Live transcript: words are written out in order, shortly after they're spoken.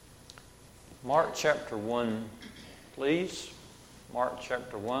Mark chapter 1, please. Mark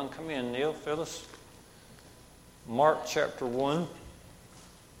chapter 1. Come in, Neil, Phyllis. Mark chapter 1.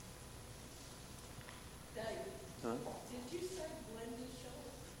 Dave, Huh? did you say Glenda Short?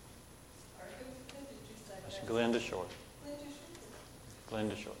 Or who did you say That's that? Glenda Short. Glenda Short?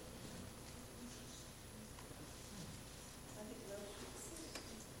 Glenda Short. I didn't know she was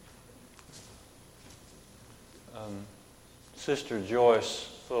sick. Sister Joyce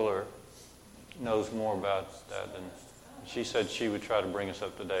Fuller knows more about that than she said. She would try to bring us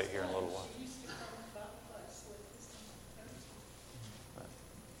up to date here in a little while. She used to come about the place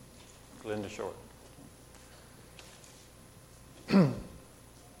with us. Glenda Short.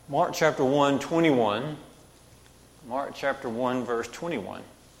 Mark chapter 1, 21. Mark chapter 1, verse 21.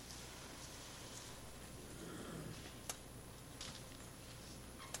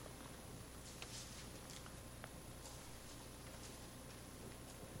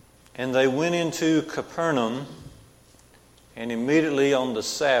 And they went into Capernaum, and immediately on the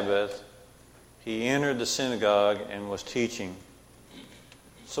Sabbath he entered the synagogue and was teaching.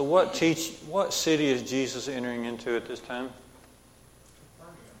 So what city is Jesus entering into at this time?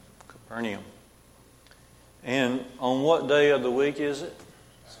 Capernaum. And on what day of the week is it?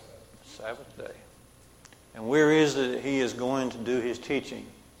 Sabbath day. And where is it that he is going to do his teaching?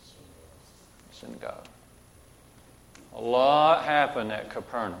 Synagogue. A lot happened at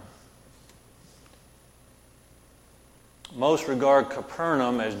Capernaum. Most regard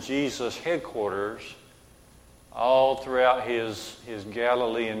Capernaum as Jesus' headquarters all throughout his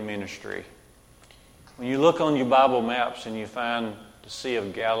Galilean ministry. When you look on your Bible maps and you find the Sea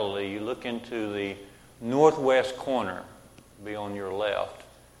of Galilee, you look into the northwest corner, be on your left,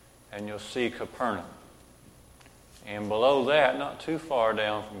 and you'll see Capernaum. And below that, not too far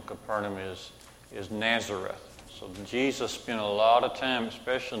down from Capernaum, is Nazareth. So Jesus spent a lot of time,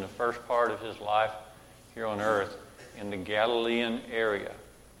 especially in the first part of his life here on earth, in the Galilean area.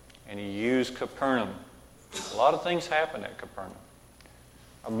 And he used Capernaum. A lot of things happened at Capernaum.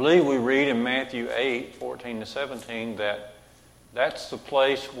 I believe we read in Matthew 8, 14 to 17, that that's the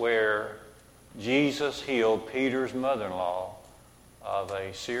place where Jesus healed Peter's mother-in-law of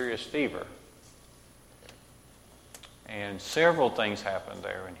a serious fever. And several things happened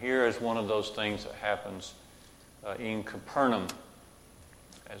there. And here is one of those things that happens in Capernaum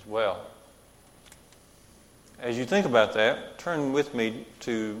as well. As you think about that, turn with me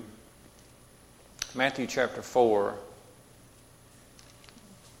to Matthew chapter 4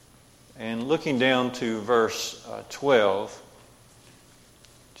 and looking down to verse 12,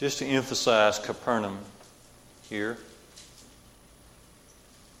 just to emphasize Capernaum here.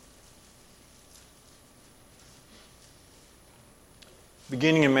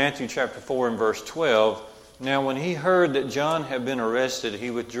 Beginning in Matthew chapter 4 and verse 12, now when he heard that John had been arrested, he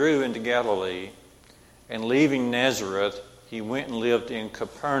withdrew into Galilee, and leaving Nazareth, he went and lived in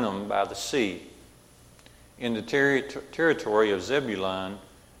Capernaum by the sea, in the territory of Zebulun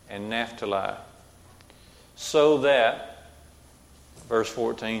and Naphtali. So that, verse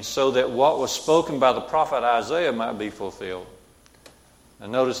 14, so that what was spoken by the prophet Isaiah might be fulfilled. Now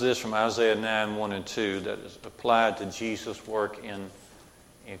notice this from Isaiah 9, 1 and 2 that is applied to Jesus' work in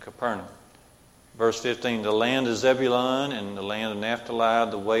Capernaum. Verse 15, the land of Zebulun and the land of Naphtali,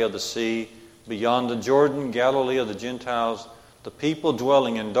 the way of the sea, beyond the Jordan, Galilee of the Gentiles, the people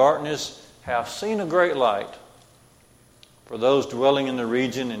dwelling in darkness have seen a great light. For those dwelling in the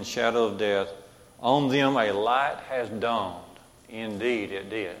region and shadow of death, on them a light has dawned. Indeed, it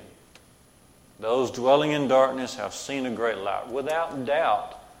did. Those dwelling in darkness have seen a great light. Without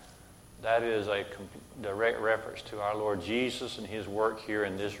doubt, that is a direct reference to our Lord Jesus and his work here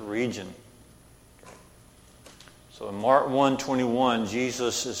in this region. So in Mark 1:21,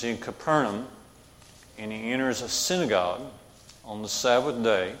 Jesus is in Capernaum, and he enters a synagogue on the Sabbath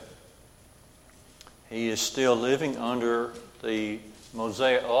day. He is still living under the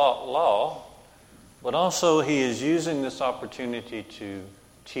Mosaic law, but also he is using this opportunity to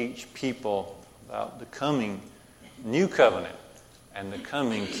teach people about the coming new covenant and the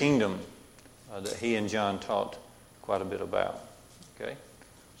coming kingdom that he and John taught quite a bit about. Okay?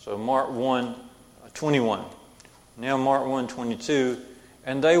 So Mark 1:21. Now Mark 1:22,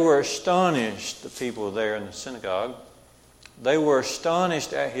 and they were astonished, the people there in the synagogue. They were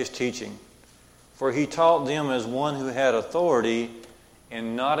astonished at his teaching, for he taught them as one who had authority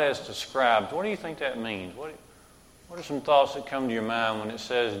and not as the scribes. What do you think that means? What are some thoughts that come to your mind when it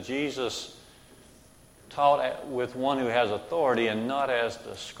says Jesus taught with one who has authority and not as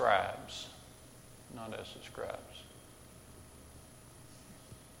the scribes? Not as the scribes.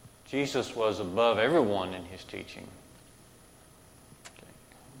 Jesus was above everyone in his teaching.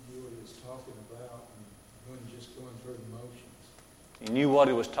 He was talking about and wasn't just going through the motions. He knew what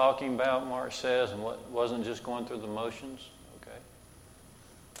he was talking about, Mark says, and what wasn't just going through the motions. Okay.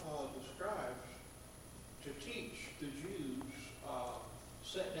 The scribes, to teach the Jews,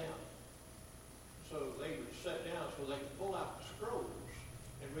 sat down. So they would sit down so they could pull out the scrolls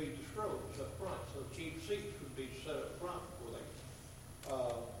and read the scrolls up front. So chief seats would be set up front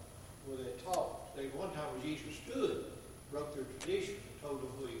where they taught. One time when Jesus stood, broke their tradition and told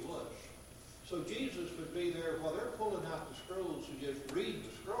them who he was. So Jesus would be there while they're pulling out the scrolls to just read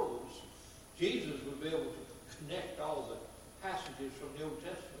the scrolls. Jesus would be able to connect all the passages from the Old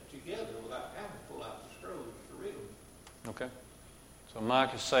Testament together without having to pull out the scrolls to read them. Okay. So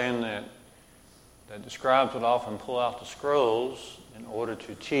Mike is saying that the scribes would often pull out the scrolls in order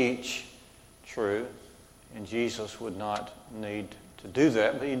to teach truth, and Jesus would not need to do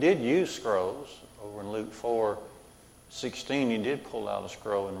that, but he did use scrolls. Over in Luke 4:16, he did pull out a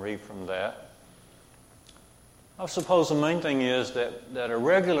scroll and read from that. I suppose the main thing is that a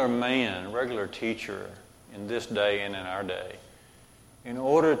regular man, a regular teacher in this day and in our day, in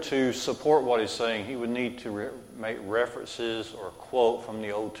order to support what he's saying, he would need to make references or quote from the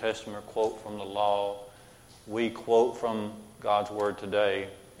Old Testament, quote from the law. We quote from God's Word today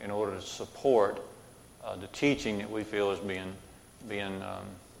in order to support the teaching that we feel is being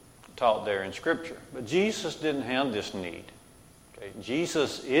taught there in Scripture. But Jesus didn't have this need. Okay?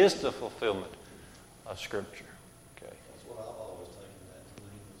 Jesus is the fulfillment of Scripture. Okay? That's what I've always taken that to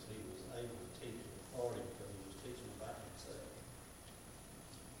mean, was he was able to teach with authority because he was teaching about himself.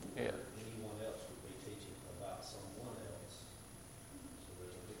 Yeah. Anyone else would be teaching about someone else. So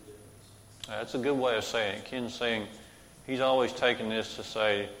there's a big difference. That's a good way of saying it. Ken's saying he's always taken this to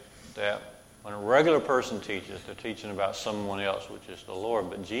say that when a regular person teaches, they're teaching about someone else, which is the Lord.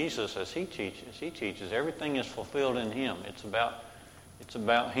 But Jesus, as he teaches, everything is fulfilled in him. It's about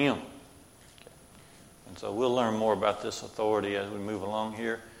him. Okay. And so we'll learn more about this authority as we move along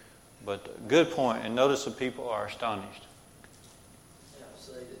here. But good point. And notice the people are astonished. Yeah, I'll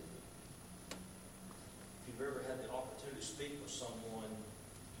say that if you've ever had the opportunity to speak with someone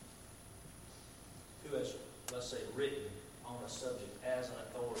who has, let's say, written on a subject as an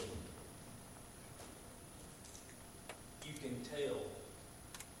authority, you can tell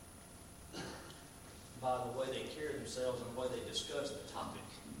by the way they carry themselves and the way they discuss the topic.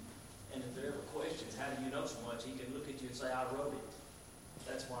 And if there are ever questions, how do you know so much? He can look at you and say, I wrote it.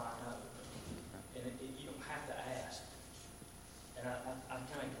 That's why I know. And you don't have to ask. And I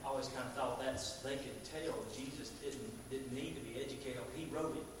always thought they could tell Jesus didn't need to be educated. He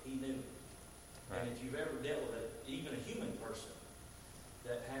wrote it. He knew it. Right. And if you've ever dealt with even a human person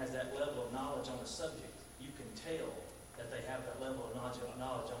that has that level of knowledge on the subject, you can tell that they have that level of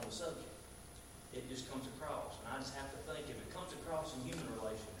knowledge on the subject. It just comes across. And I just have to think, if it comes across in human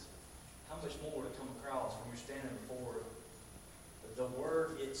relations, how much more would it come across when you're standing before the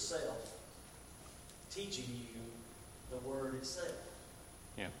Word itself, teaching you the Word itself?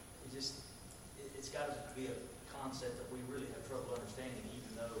 Yeah. It's got to be a concept that we really have trouble understanding,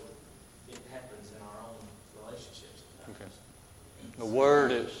 even though it happens in our own relationships sometimes. Okay. The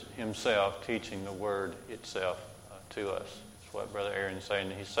Word is himself teaching the Word itself to us. That's what Brother Aaron's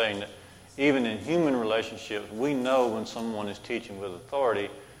saying. He's saying that even in human relationships, we know when someone is teaching with authority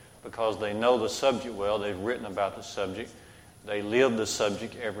because they know the subject well. They've written about the subject. They live the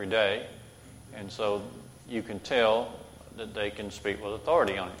subject every day. And so you can tell that they can speak with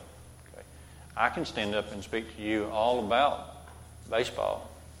authority on it. Okay. I can stand up and speak to you all about baseball,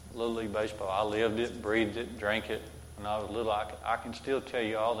 Little League baseball. I lived it, breathed it, drank it. When I was little, I can still tell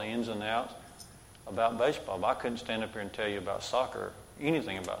you all the ins and outs about baseball. But I couldn't stand up here and tell you about soccer,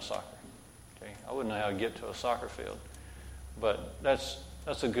 anything about soccer. Okay? I wouldn't know how to get to a soccer field. But that's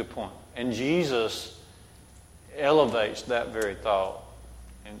a good point. And Jesus elevates that very thought,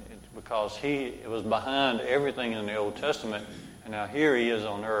 and because he was behind everything in the Old Testament, and now here he is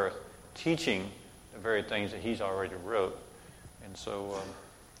on earth teaching the very things that he's already wrote. And so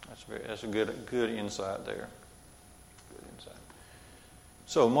that's a good insight there. Good insight.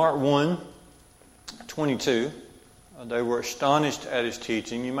 So Mark 1:22, they were astonished at his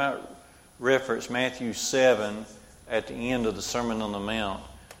teaching. You might reference Matthew 7 at the end of the Sermon on the Mount.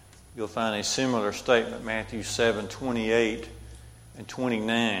 You'll find a similar statement, Matthew 7:28 and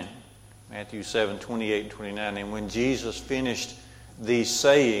 29. Matthew 7:28 and 29. And when Jesus finished these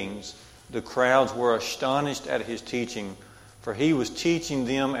sayings, the crowds were astonished at his teaching, for he was teaching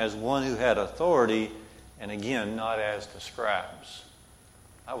them as one who had authority, and again, not as the scribes.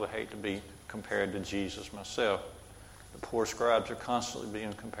 I would hate to be compared to Jesus myself. The poor scribes are constantly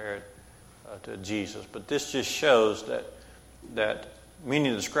being compared to Jesus. But this just shows that many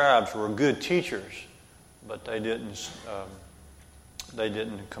of the scribes were good teachers, but they didn't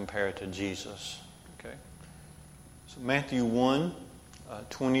compare to Jesus. Okay. So Matthew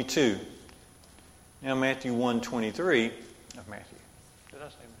 1:22. Now Matthew 1:23. Matthew. Did I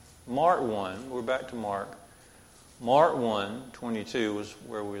say Mark 1? We're back to Mark. Mark 1:22 was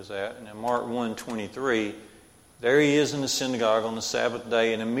where we was at, and then Mark 1:23. There he is in the synagogue on the Sabbath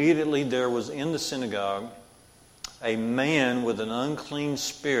day, and immediately there was in the synagogue a man with an unclean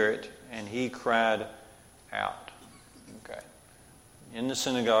spirit, and he cried out. Okay. In the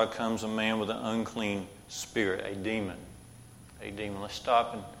synagogue comes a man with an unclean spirit, a demon. A demon. Let's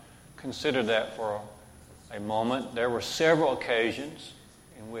stop and consider that for a moment. There were several occasions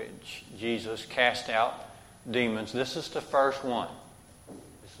in which Jesus cast out demons. This is the first one.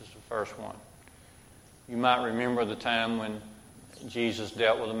 This is the first one. You might remember the time when Jesus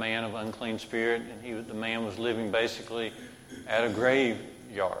dealt with a man of unclean spirit, and the man was living basically at a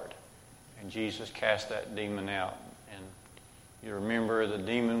graveyard. And Jesus cast that demon out. And you remember the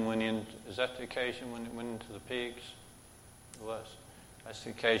demon went in. Is that the occasion when it went into the pigs? It was. That's the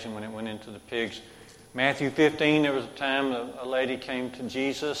occasion when it went into the pigs. Matthew 15, there was a time a lady came to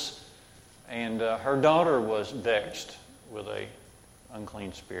Jesus, and her daughter was vexed with a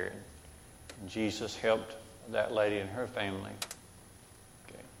unclean spirit. And Jesus helped that lady and her family.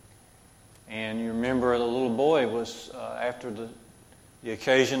 Okay. And you remember the little boy was, after the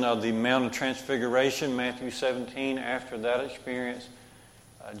occasion of the Mount of Transfiguration, Matthew 17, after that experience,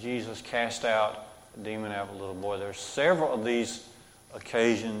 Jesus cast out a demon out of a little boy. There's several of these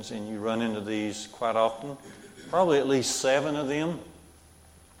occasions, and you run into these quite often, probably at least 7 of them.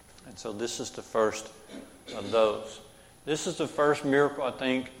 And so this is the first of those. This is the first miracle, I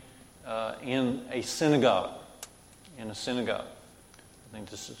think, in a synagogue. In a synagogue. I think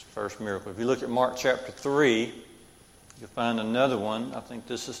this is the first miracle. If you look at Mark chapter 3, you'll find another one. I think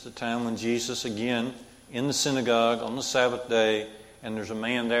this is the time when Jesus, again, in the synagogue on the Sabbath day, and there's a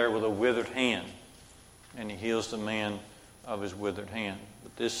man there with a withered hand. And he heals the man of his withered hand.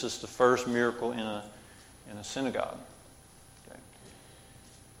 But this is the first miracle in a synagogue. Okay.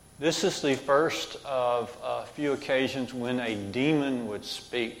 This is the first of a few occasions when a demon would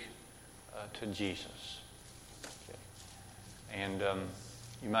speak to Jesus. Okay. And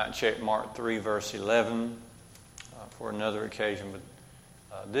you might check Mark 3 verse 11 for another occasion.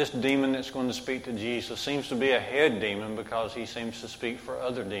 But this demon that's going to speak to Jesus seems to be a head demon because he seems to speak for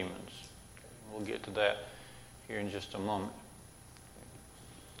other demons. Okay. We'll get to that here in just a moment.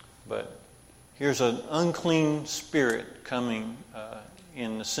 But here's an unclean spirit coming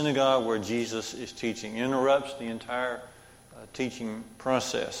in the synagogue where Jesus is teaching. It interrupts the entire teaching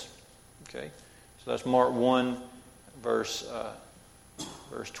process. Okay, so that's Mark 1, verse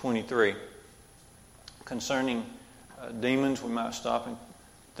 23. Concerning demons, we might stop and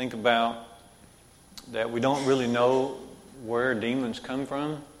think about that we don't really know where demons come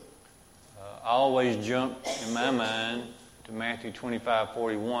from. I always jump in my mind to Matthew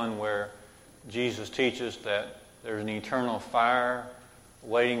 25:41, where Jesus teaches that there's an eternal fire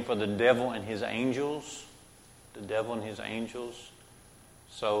waiting for the devil and his angels. The devil and his angels.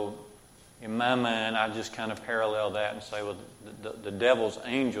 So, in my mind, I just kind of parallel that and say, well, the devil's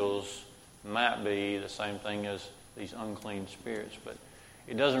angels might be the same thing as these unclean spirits. But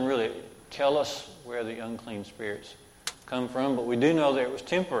it doesn't really tell us where the unclean spirits come from, but we do know that it was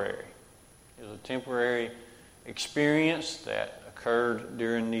temporary. It was a temporary experience that occurred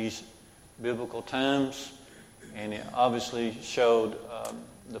during these biblical times, and it obviously showed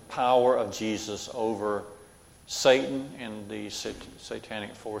the power of Jesus over Satan and the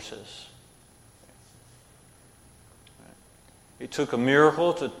satanic forces. It took a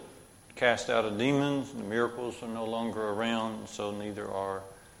miracle to cast out a demon. The miracles are no longer around, so neither are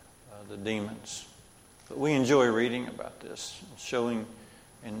the demons. But we enjoy reading about this, showing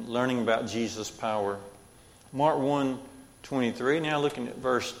and learning about Jesus' power. Mark 1:23. Now looking at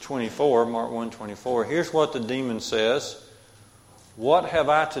verse 24, Mark 1:24. Here's what the demon says. What have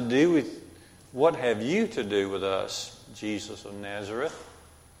you to do with us, Jesus of Nazareth?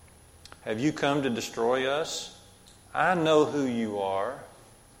 Have you come to destroy us? I know who you are,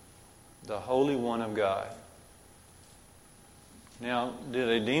 the Holy One of God. Now, did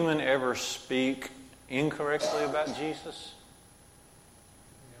a demon ever speak incorrectly about Jesus?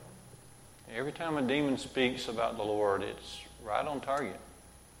 Every time a demon speaks about the Lord, it's right on target.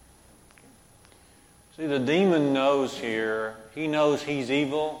 See, the demon knows here, he knows he's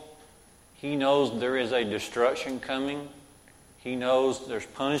evil. He knows there is a destruction coming. He knows there's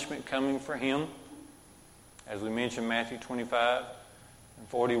punishment coming for him. As we mentioned, Matthew 25 and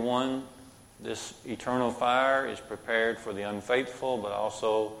 41, This eternal fire is prepared for the unfaithful, but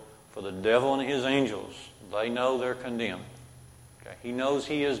also for the devil and his angels. They know they're condemned. Okay? He knows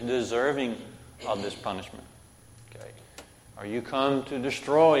he is deserving of this punishment. Okay? Are you come to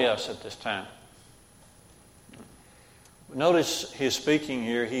destroy us at this time? Notice his speaking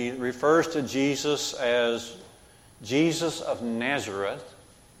here. He refers to Jesus as Jesus of Nazareth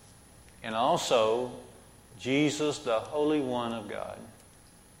and also Jesus, the Holy One of God.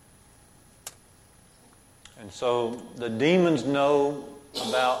 And so the demons know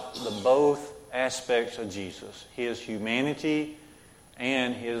about the both aspects of Jesus, his humanity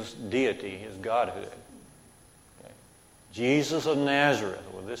and his deity, his godhood. Okay. Jesus of Nazareth.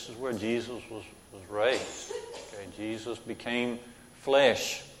 Well, this is where Jesus was raised. Okay. Jesus became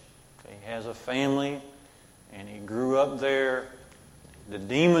flesh. Okay. He has a family and he grew up there. The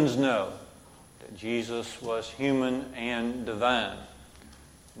demons know that Jesus was human and divine.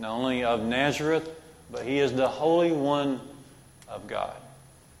 Not only of Nazareth, but he is the Holy One of God.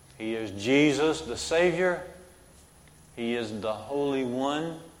 He is Jesus, the Savior. He is the Holy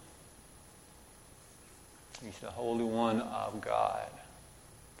One. He's the Holy One of God.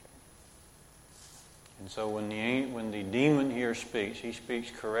 And so when the demon here speaks, he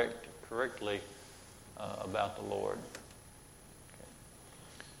speaks correctly about the Lord. Okay.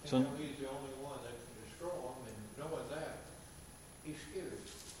 So he's the only one that can destroy them, and knowing that, he's scared.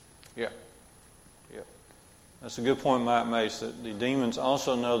 Yeah. That's a good point Mike makes, that the demons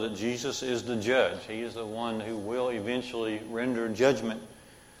also know that Jesus is the judge. He is the one who will eventually render judgment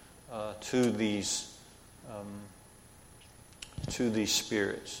to these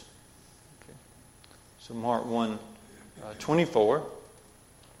spirits. Okay. So Mark 1:24.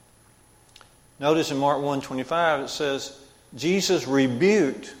 Notice in Mark 1:25 it says, Jesus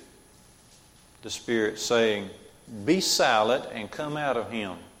rebuked the spirit, saying, "Be silent and come out of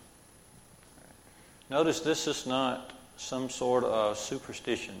him." Notice this is not some sort of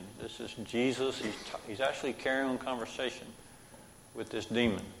superstition. This is Jesus. He's actually carrying on conversation with this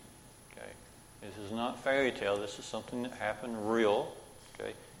demon. Okay, this is not fairy tale. This is something that happened real.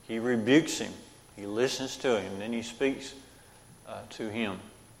 Okay, he rebukes him. He listens to him. Then he speaks to him.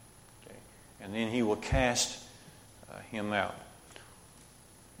 Okay, and then he will cast him out.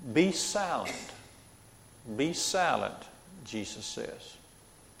 Be silent. Be silent, Jesus says.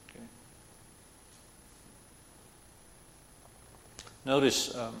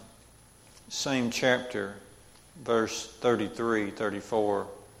 Notice same chapter, verse 33, 34,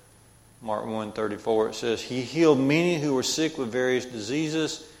 Mark 1:34. It says, He healed many who were sick with various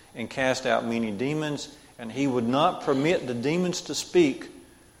diseases and cast out many demons, and He would not permit the demons to speak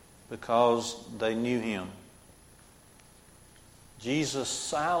because they knew Him. Jesus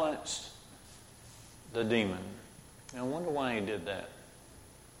silenced the demon. And I wonder why He did that.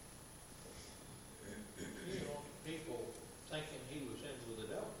 People thinking he was in with the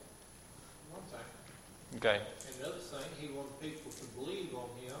devil. One thing. Okay. And the other thing, he wanted people to believe on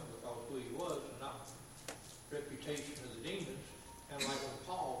him because who he was and not reputation of the demons. And like when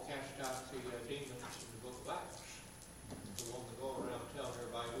Paul cast out the demons in the book of Acts, the one that go around telling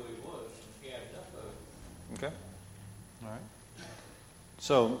everybody who he was, and he had enough of it. Okay. All right.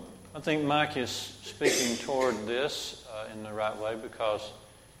 So I think Mike is speaking toward this in the right way, because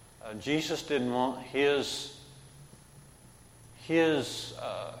Jesus didn't want his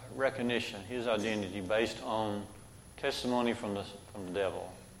recognition, his identity based on testimony from the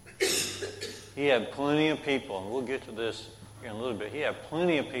devil. He had plenty of people, and we'll get to this in a little bit. He had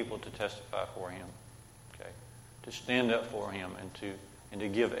plenty of people to testify for him, okay, to stand up for him and to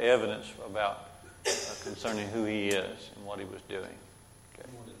give evidence about concerning who he is and what he was doing. Okay.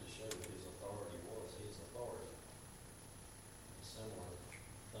 He wanted to show that his authority was his authority. A similar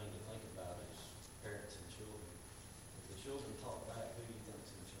thing to think about is parents and children. If the children talk back, who do you think's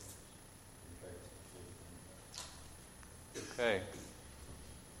in charge? The parents and children. Okay.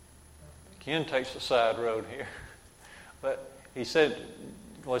 Ken takes the side road here. But he said,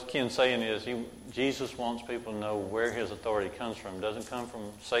 what Ken's saying is Jesus wants people to know where his authority comes from. It doesn't come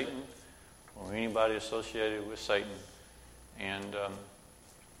from Satan or anybody associated with Satan. And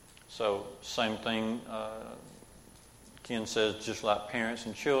so same thing, Ken says, just like parents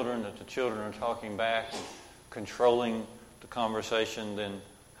and children, that the children are talking back and controlling the conversation, then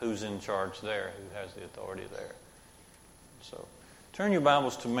who's in charge there? Who has the authority there? So turn your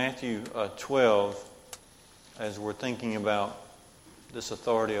Bibles to Matthew 12 as we're thinking about this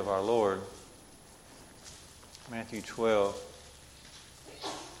authority of our Lord. Matthew 12.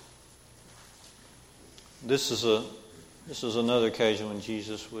 This is another occasion when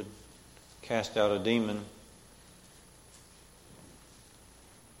Jesus would cast out a demon.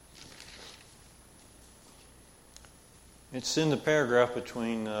 It's in the paragraph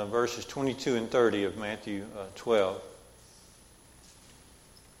between verses 22 and 30 of Matthew 12.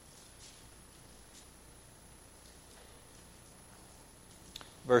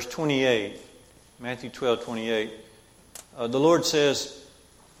 Verse 28, Matthew 12:28. The Lord says,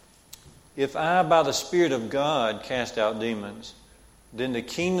 "If I by the Spirit of God cast out demons, then the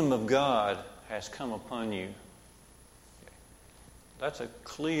kingdom of God has come upon you." That's a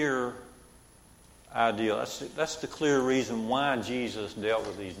clear idea. That's the clear reason why Jesus dealt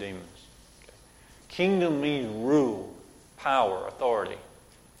with these demons. Okay. Kingdom means rule, power, authority.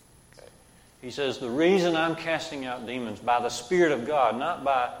 Okay. He says, the reason I'm casting out demons by the Spirit of God, not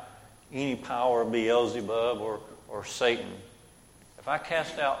by any power of Beelzebub or Satan. If I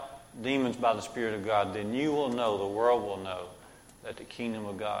cast out demons by the Spirit of God, then you will know, the world will know, that the kingdom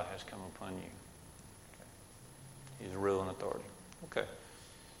of God has come upon you. Okay. He's rule and authority. Okay.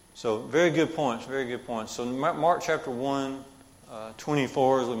 So, very good points, very good points. So, Mark chapter 1,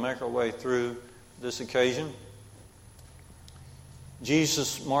 24, as we make our way through this occasion.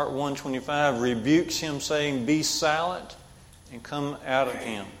 Jesus, Mark 1:25, rebukes him, saying, "Be silent and come out of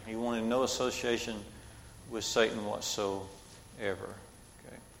him." He wanted no association with Satan whatsoever.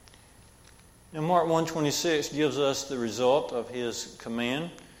 Okay. Now, Mark 1:26 gives us the result of his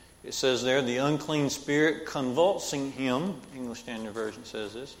command. It says there, "The unclean spirit convulsing him," English Standard Version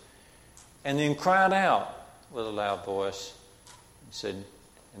says this, "and then cried out with a loud voice," and said,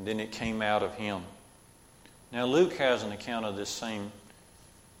 "and then it came out of him." Now Luke has an account of this same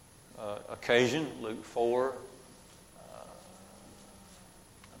occasion. Luke 4,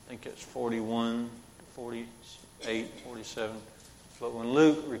 I think it's 41, 48, 47. But when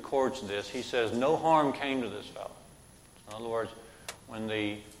Luke records this, he says no harm came to this fellow. In other words, when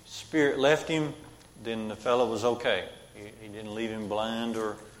the spirit left him, then the fellow was okay. He didn't leave him blind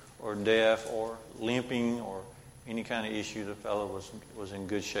or deaf or limping or any kind of issue. The fellow was in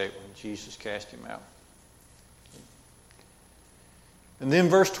good shape when Jesus cast him out. And then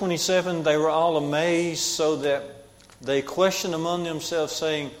verse 27, "They were all amazed, so that they questioned among themselves,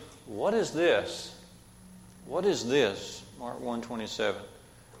 saying, 'What is this? What is this?'" Mark 1:27.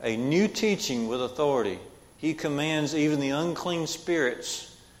 "A new teaching with authority. He commands even the unclean spirits,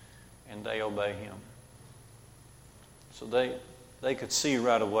 and they obey him." So they could see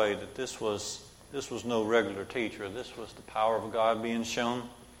right away that this was no regular teacher. This was the power of God being shown.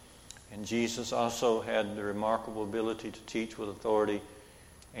 And Jesus also had the remarkable ability to teach with authority.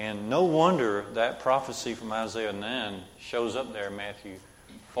 And no wonder that prophecy from Isaiah 9 shows up there in Matthew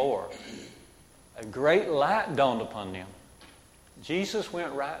 4. A great light dawned upon them. Jesus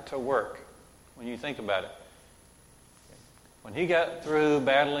went right to work when you think about it. When he got through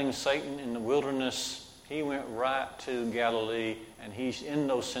battling Satan in the wilderness, he went right to Galilee, and he's in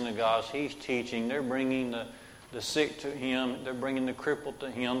those synagogues. He's teaching. They're bringing the sick to him. They're bringing the crippled to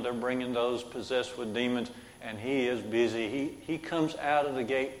him. They're bringing those possessed with demons, and he is busy. He comes out of the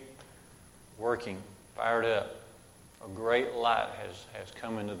gate working, fired up. A great light has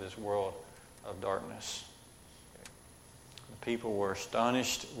come into this world of darkness. The people were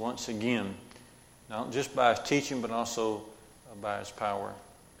astonished once again, not just by his teaching, but also by his power.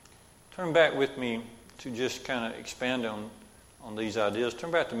 Turn back with me to just kind of expand on these ideas.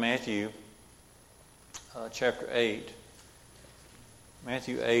 Turn back to Matthew chapter 8.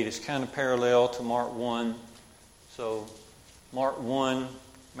 Matthew 8 is kind of parallel to Mark 1. So Mark 1,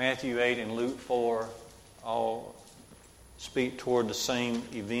 Matthew 8, and Luke 4 all speak toward the same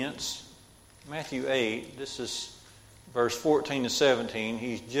events. Matthew 8, this is verse 14 to 17.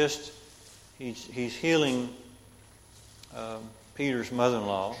 He's healing Peter's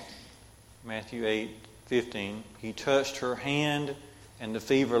mother-in-law. Matthew 8:15. "He touched her hand, and the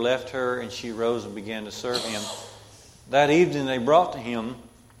fever left her, and she rose and began to serve him. That evening they brought to him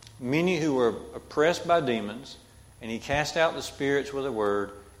many who were oppressed by demons, and he cast out the spirits with a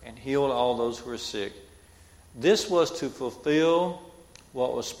word, and healed all those who were sick. This was to fulfill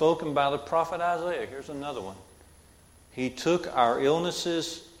what was spoken by the prophet Isaiah." Here's another one. "He took our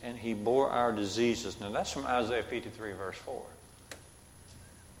illnesses, and he bore our diseases." Now that's from Isaiah 53, verse 4.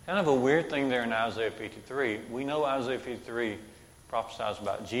 Kind of a weird thing there in Isaiah 53. We know Isaiah 53 prophesies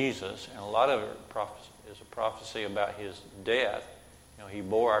about Jesus, and a lot of it is a prophecy about his death. You know, he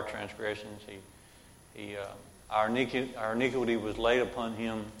bore our transgressions. Our iniquity was laid upon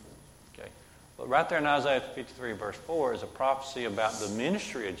him. Okay, but right there in Isaiah 53, verse 4, is a prophecy about the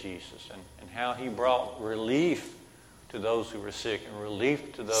ministry of Jesus and how he brought relief to those who were sick and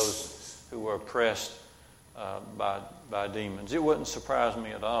relief to those who were oppressed by demons. It wouldn't surprise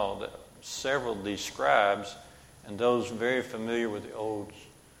me at all that several of these scribes and those very familiar with the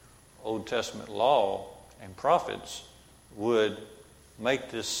Old Testament law and prophets would make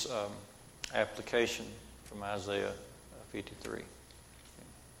this application from Isaiah 53.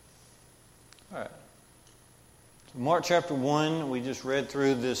 All right. Mark chapter 1, we just read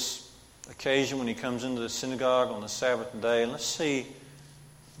through this occasion when he comes into the synagogue on the Sabbath day. And let's see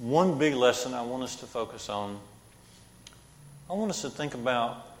one big lesson I want us to focus on. I want us to think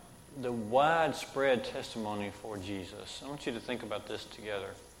about the widespread testimony for Jesus. I want you to think about this together.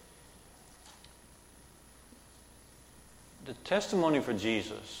 The testimony for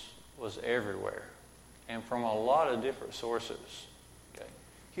Jesus was everywhere and from a lot of different sources. Okay.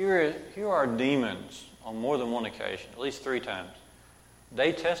 Here are demons on more than one occasion, at least 3 times.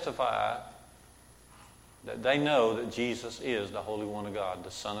 They testify that they know that Jesus is the Holy One of God,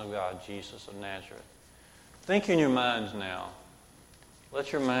 the Son of God, Jesus of Nazareth. Think in your minds now.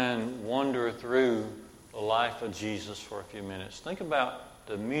 Let your mind wander through the life of Jesus for a few minutes. Think about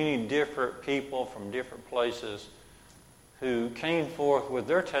the many different people from different places who came forth with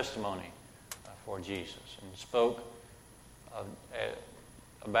their testimony for Jesus and spoke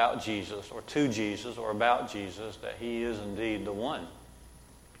about Jesus or to Jesus or about Jesus, that he is indeed the one.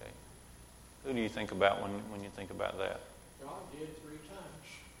 Okay. Who do you think about when you think about that? God did 3 times.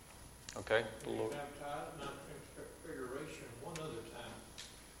 Okay. The He Lord. baptized, not transfiguration, one other time.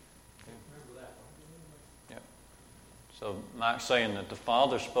 Okay. Remember that one? So Mike's saying that the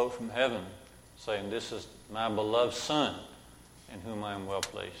Father spoke from heaven, saying, "This is my beloved Son, in whom I am well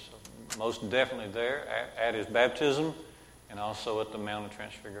pleased." So most definitely there at his baptism and also at the Mount of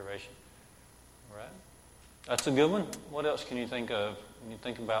Transfiguration. All right? That's a good one. What else can you think of when you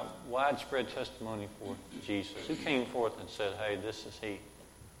think about widespread testimony for Jesus? Who came forth and said, "Hey, this is he"?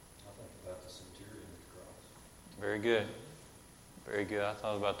 I think about the centurion at the cross. Very good. Very good. I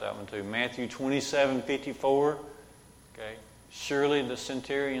thought about that one too. Matthew 27:54. Okay. Surely the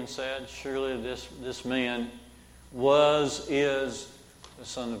centurion said, surely this man is the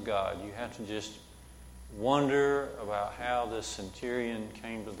Son of God. You have to just wonder about how this centurion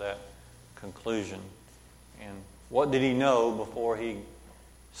came to that conclusion. And what did he know before he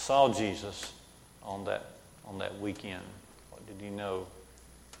saw Jesus on that weekend? What did he know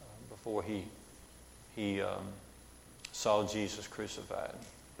before he saw Jesus crucified?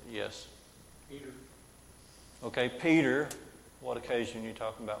 But yes. Peter. Okay, Peter. What occasion are you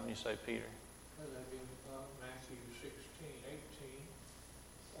talking about when you say Peter? That'd be Matthew 16:18.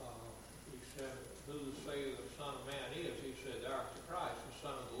 He said, "Who say the Son of Man is?" He said, "Thou art the Christ, the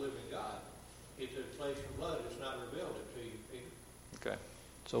Son of the living God." He said, "Flesh and blood has not revealed it to you, Peter." Okay.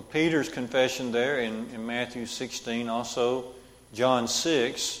 So Peter's confession there in Matthew 16. Also, John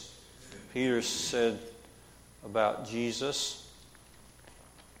 6, Peter said about Jesus.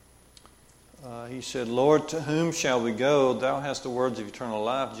 He said, "Lord, to whom shall we go? Thou hast the words of eternal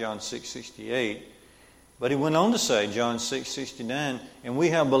life," John 6:68. But he went on to say, John 6:69, "And we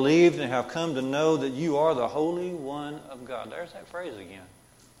have believed and have come to know that you are the Holy One of God." There's that phrase again.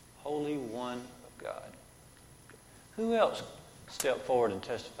 Holy One of God. Who else stepped forward and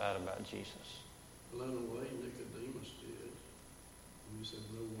testified about Jesus? Blown away, Nicodemus did. And he said,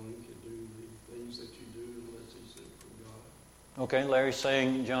 "No one can do the things that you do unless he's sent from God." Okay, Larry's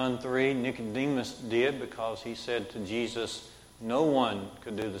saying John 3, Nicodemus did because he said to Jesus, "No one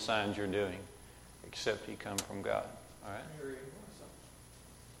could do the signs you're doing except he come from God." All right?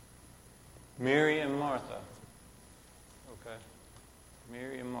 Mary and Martha. Okay.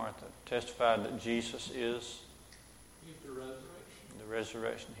 Mary and Martha testified that Jesus is He's the resurrection. the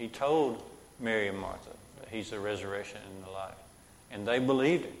resurrection. He told Mary and Martha that he's the resurrection and the life. And they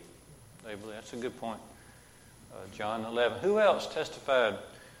believed him. That's a good point. John 11. Who else testified?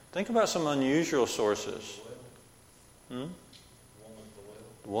 Think about some unusual sources. The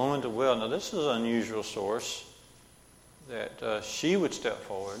woman at the well. Now this is an unusual source that she would step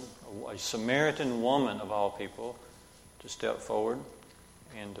forward, a Samaritan woman of all people, to step forward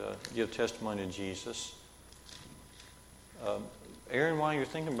and give testimony to Jesus. Aaron, while you're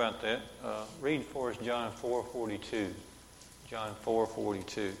thinking about that, read for us John 4:42. John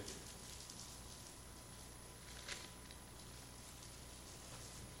 4:42.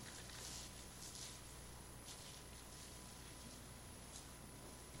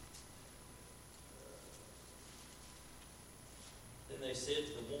 Then they said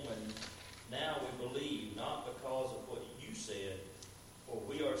to the woman, "Now we believe, not because of what you said, for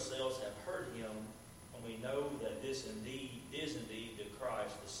we ourselves have heard him, and we know that this is indeed the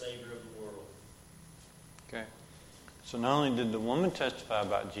Christ, the Savior of the world." Okay. So not only did the woman testify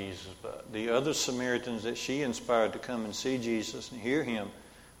about Jesus, but the other Samaritans that she inspired to come and see Jesus and hear him,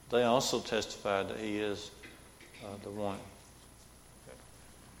 they also testified that he is the one. Okay.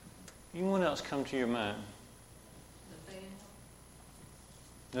 Anyone else come to your mind? Nathaniel.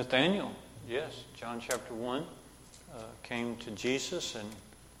 Nathaniel, yes. John chapter 1 came to Jesus. And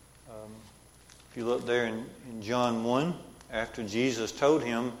if you look there in John 1, after Jesus told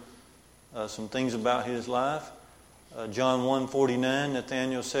him some things about his life, John 1:49,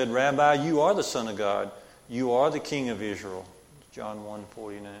 Nathanael said, Rabbi, you are the Son of God. You are the King of Israel. John 1:49.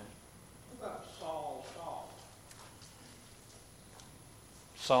 What about Saul?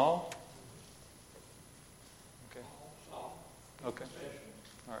 Saul? Okay. Saul. Okay.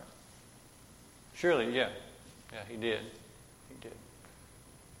 All right. Surely, yeah. Yeah, he did. He did.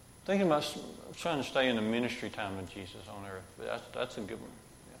 Thinking about trying to stay in the ministry time of Jesus on earth. But that's a good one.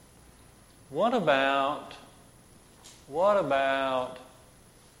 Yeah. What about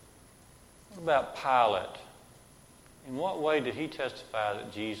Pilate? In what way did he testify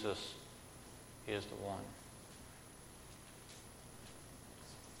that Jesus is the one?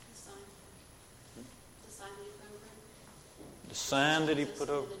 The sign that he put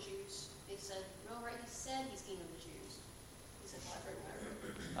over. The Jews. He said, no, right? He said he's king of the Jews. He said,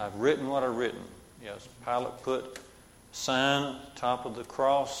 well, I've written what I've written. Yes, Pilate put a sign on top of the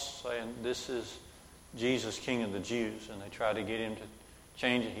cross saying, this is Jesus, King of the Jews. And they tried to get him to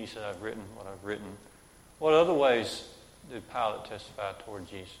change it. He said, I've written what I've written. What other ways did Pilate testify toward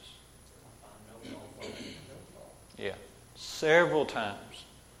Jesus? Yeah, several times.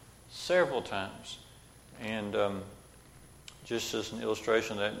 And just as an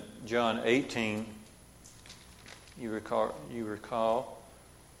illustration of that, John 18, you recall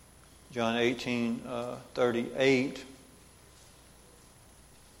John 18:38.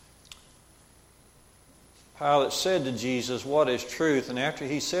 Pilate said to Jesus, what is truth? And after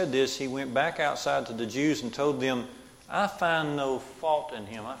he said this, he went back outside to the Jews and told them, I find no fault in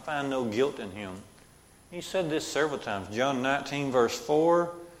him. I find no guilt in him. He said this several times. John 19, verse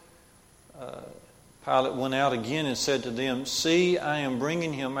 4, Pilate went out again and said to them, see, I am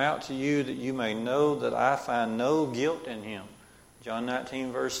bringing him out to you that you may know that I find no guilt in him. John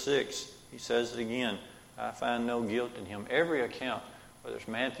 19, verse 6, he says it again, I find no guilt in him. Every account, whether it's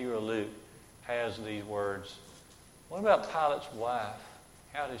Matthew or Luke, has these words. What about Pilate's wife?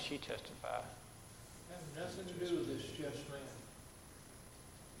 How does she testify? Have nothing to do with this just man.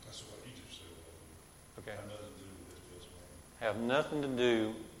 That's what he just said. Okay. Have nothing to do with this just man. Have nothing to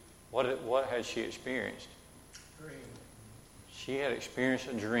do. What had she experienced? Dream. She had experienced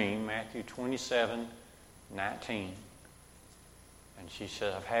a dream, Matthew 27:19. And she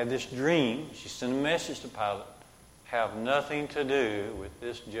said, I've had this dream. She sent a message to Pilate. Have nothing to do with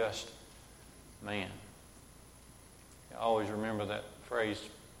this just man. I always remember that phrase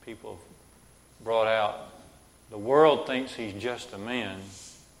people have brought out. The world thinks he's just a man,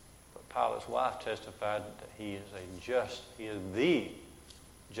 but Pilate's wife testified that he is the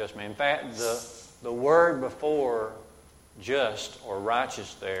just man. In fact, the word before just or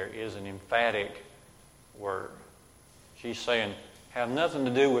righteous there is an emphatic word. She's saying, have nothing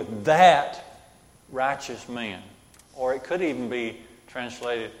to do with that righteous man. Or it could even be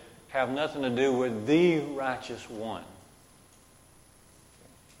translated, have nothing to do with the righteous one.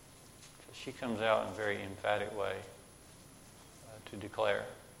 So she comes out in a very emphatic way to declare.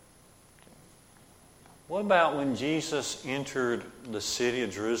 What about when Jesus entered the city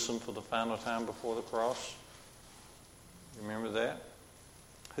of Jerusalem for the final time before the cross? You remember that?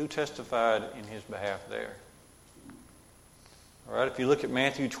 Who testified in his behalf there? All right, if you look at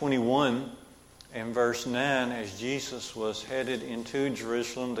Matthew 21 and verse 9, as Jesus was headed into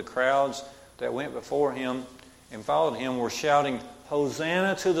Jerusalem, the crowds that went before him and followed him were shouting,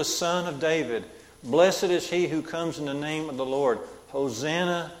 Hosanna to the Son of David. Blessed is he who comes in the name of the Lord.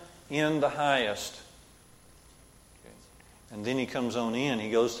 Hosanna in the highest. Okay. And then he comes on in.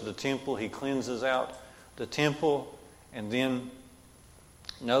 He goes to the temple. He cleanses out the temple. And then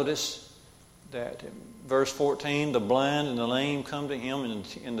notice that in verse 14, the blind and the lame come to him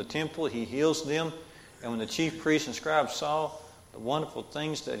in the temple. He heals them. And when the chief priests and scribes saw the wonderful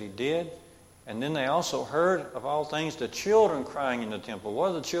things that he did, and then they also heard of all things the children crying in the temple. What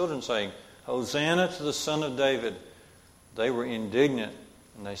are the children saying? Hosanna to the Son of David. They were indignant,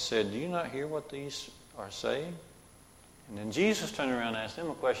 and they said, do you not hear what these are saying? And then Jesus turned around and asked them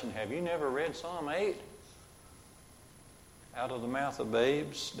a question. Have you never read Psalm 8? Out of the mouth of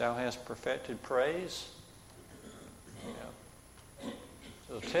babes, thou hast perfected praise. Yeah.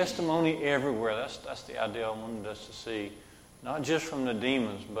 So testimony everywhere. That's the idea I wanted us to see. Not just from the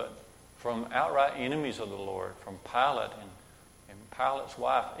demons, but from outright enemies of the Lord, from Pilate and Pilate's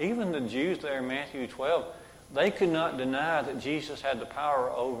wife. Even the Jews there in Matthew 12, they could not deny that Jesus had the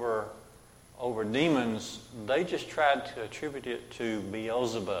power over demons. They just tried to attribute it to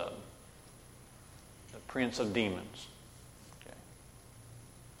Beelzebub, the prince of demons.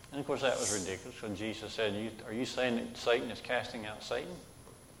 And of course that was ridiculous when Jesus said, are you saying that Satan is casting out Satan?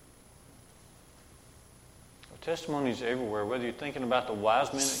 Testimonies everywhere, whether you're thinking about the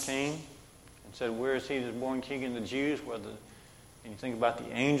wise men that came and said, where is he that is born king of the Jews? And you think about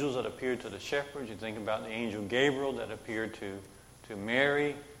the angels that appeared to the shepherds, you think about the angel Gabriel that appeared to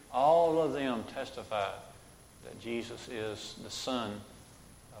Mary. All of them testify that Jesus is the Son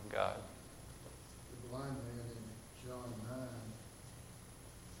of God. The blind man in John 9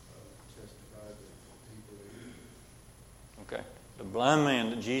 testified that he believed. Okay. The blind man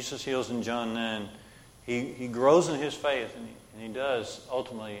that Jesus heals in John 9, he grows in his faith, and he does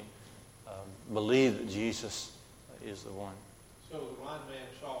ultimately believe that Jesus is the one. So the blind man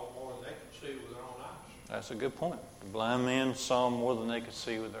saw more than they could see with their own eyes. That's a good point. The blind man saw more than they could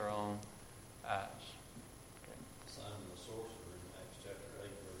see with their own eyes. Okay. Simon the sorcerer in Acts chapter 8,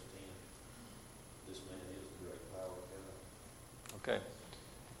 verse 10. This man is the great power of God. Okay.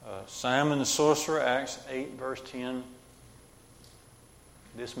 Simon the sorcerer, Acts 8, verse 10.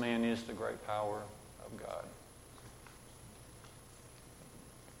 This man is the great power of God.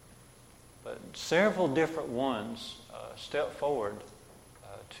 But several different ones step forward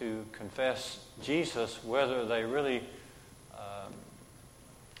to confess Jesus, whether they really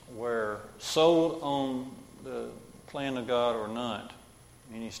were sold on the plan of God or not.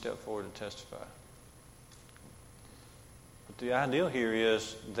 Many step forward to testify. But the ideal here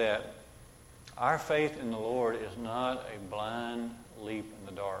is that our faith in the Lord is not a blind leap in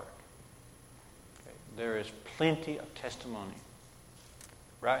the dark. Okay. There is plenty of testimony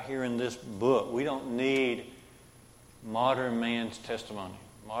right here in this book. We don't need modern man's testimony.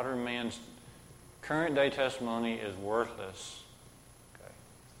 Modern man's current day testimony is worthless. Okay.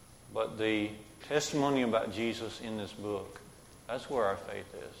 But the testimony about Jesus in this book, that's where our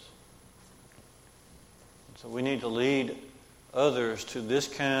faith is. So we need to lead others to this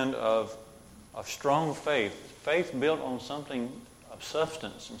kind of strong faith. Faith built on something of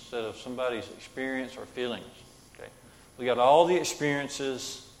substance instead of somebody's experience or feelings. Okay. We got all the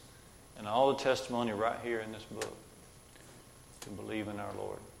experiences and all the testimony right here in this book to believe in our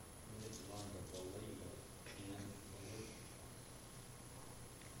Lord. We need to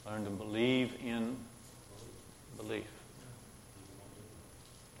Learn to believe in belief.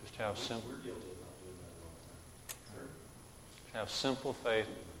 Just have simple, We're guilty of not doing that all the time. have simple faith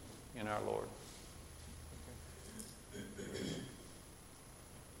in our Lord.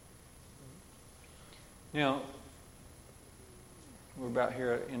 Now, we're about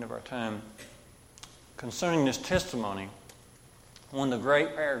here at the end of our time. Concerning this testimony, one of the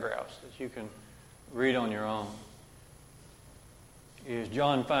great paragraphs that you can read on your own is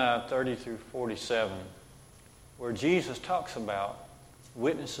John 5, 30 through 47, where Jesus talks about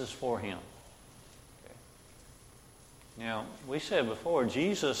witnesses for him. Okay. Now, we said before,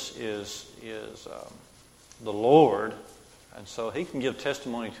 Jesus is the Lord, and so he can give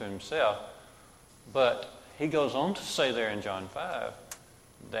testimony to himself. But he goes on to say there in John 5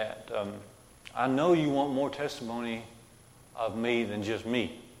 that I know you want more testimony of me than just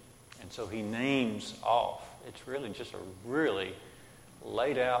me. And so he names off. It's really just a really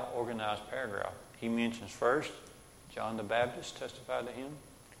laid out, organized paragraph. He mentions first John the Baptist testified to him.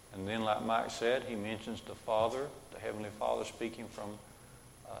 And then, like Mike said, he mentions the Father, the Heavenly Father speaking from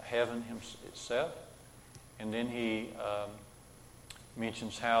heaven itself. And then he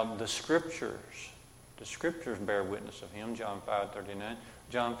mentions how the Scriptures bear witness of him, John 5:39.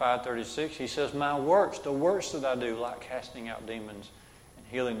 John 5:36, he says, my works, the works that I do, like casting out demons and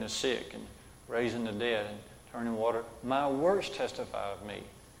healing the sick and raising the dead and turning water, my works testify of me.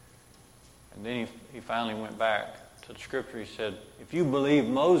 And then he finally went back to the Scripture. He said, if you believe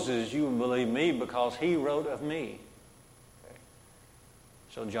Moses, you will believe me because he wrote of me. Okay.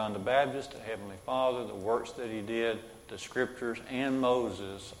 So John the Baptist, the Heavenly Father, the works that he did, the Scriptures, and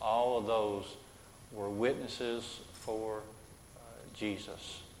Moses, all of those were witnesses for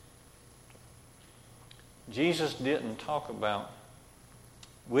Jesus. Jesus didn't talk about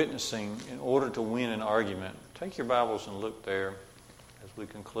witnessing in order to win an argument. Take your Bibles and look there as we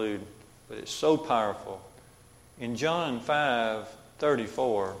conclude. But it's so powerful. In John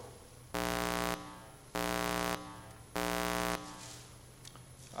 5:34,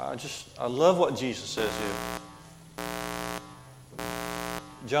 I love what Jesus says here.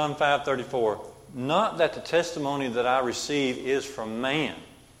 John 5:34, not that the testimony that I receive is from man,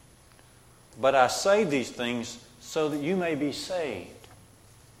 but I say these things so that you may be saved.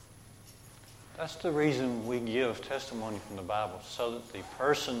 That's the reason we give testimony from the Bible, so that the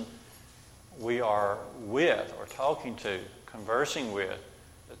person we are with or talking to, conversing with,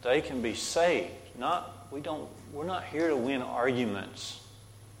 that they can be saved. We're not here to win arguments.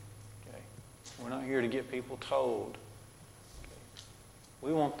 not here to get people told.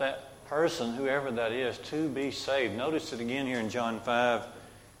 We want that person, whoever that is, to be saved. Notice it again here in John 5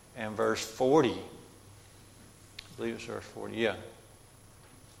 and verse 40. I believe it's verse 40, yeah.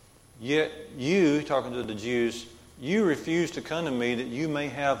 Yet you, talking to the Jews, you refuse to come to me that you may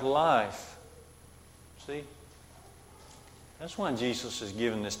have life. See? That's why Jesus is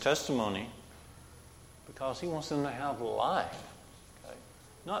giving this testimony, because he wants them to have life. Okay?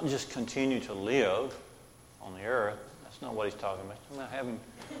 Not just continue to live on the earth. That's not what he's talking about. He's talking about having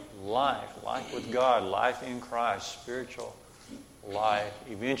life with God, life in Christ, spiritual life,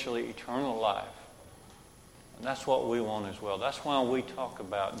 eventually eternal life. And that's what we want as well. That's why we talk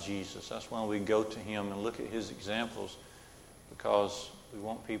about Jesus. That's why we go to him and look at his examples, because we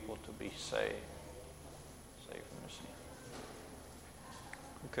want people to be saved from their sin.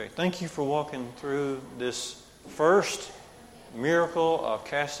 Okay, thank you for walking through this first miracle of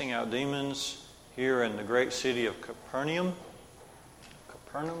casting out demons here in the great city of Capernaum,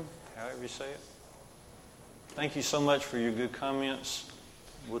 however you say it. Thank you so much for your good comments.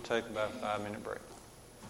 We'll take about a 5-minute break.